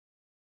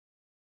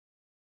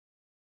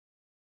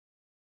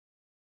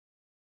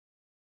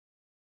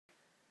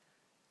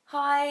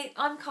Hi,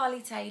 I'm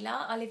Carly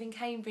Taylor. I live in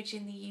Cambridge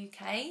in the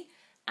UK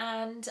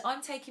and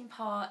I'm taking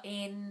part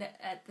in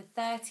the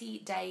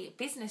 30-day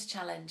business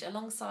challenge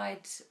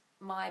alongside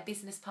my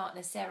business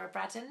partner Sarah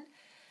Braddon.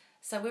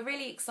 So we're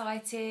really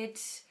excited.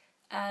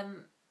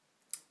 Our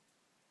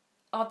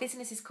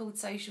business is called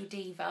Social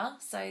Diva.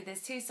 So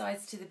there's two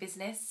sides to the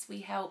business. We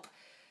help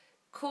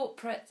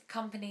corporate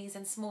companies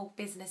and small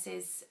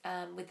businesses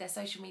with their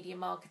social media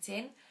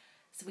marketing.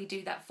 So we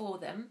do that for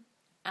them.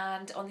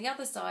 And on the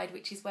other side,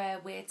 which is where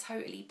we're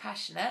totally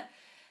passionate,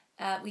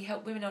 we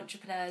help women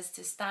entrepreneurs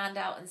to stand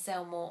out and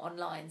sell more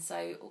online.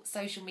 So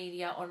social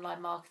media,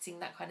 online marketing,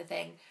 that kind of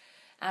thing.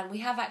 And we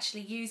have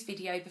actually used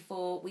video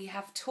before. We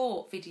have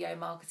taught video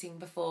marketing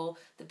before,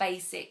 the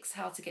basics,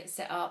 how to get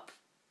set up,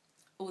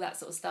 all that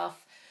sort of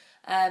stuff.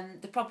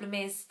 The problem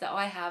is that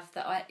I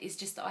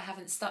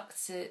haven't stuck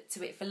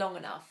to it for long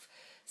enough.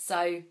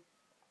 So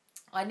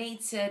I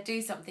need to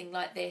do something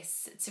like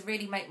this to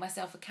really make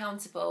myself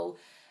accountable.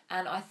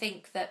 And I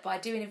think that by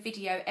doing a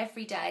video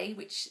every day,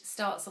 which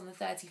starts on the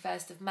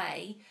 31st of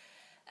May,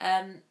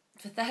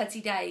 for 30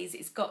 days,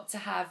 it's got to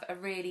have a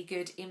really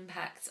good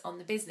impact on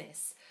the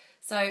business.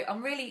 So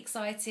I'm really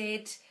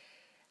excited.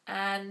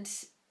 And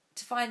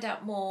to find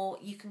out more,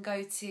 you can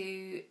go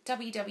to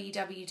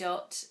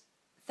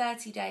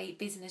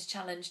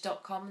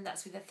www.30daybusinesschallenge.com, and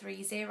that's with a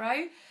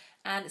 30,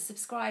 and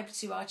subscribe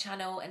to our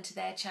channel and to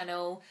their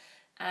channel.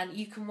 And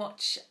you can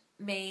watch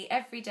me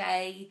every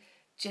day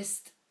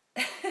just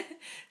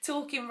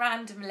talking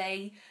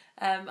randomly.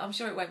 I'm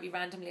sure it won't be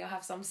randomly. I'll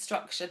have some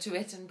structure to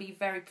it and be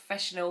very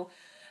professional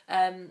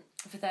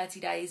for 30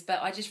 days.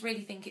 But I just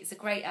really think it's a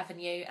great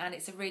avenue and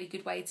it's a really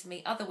good way to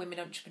meet other women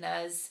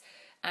entrepreneurs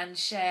and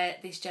share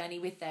this journey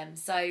with them.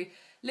 So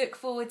look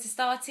forward to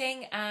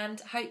starting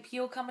and hope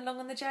you'll come along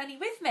on the journey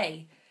with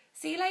me.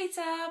 See you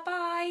later.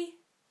 Bye.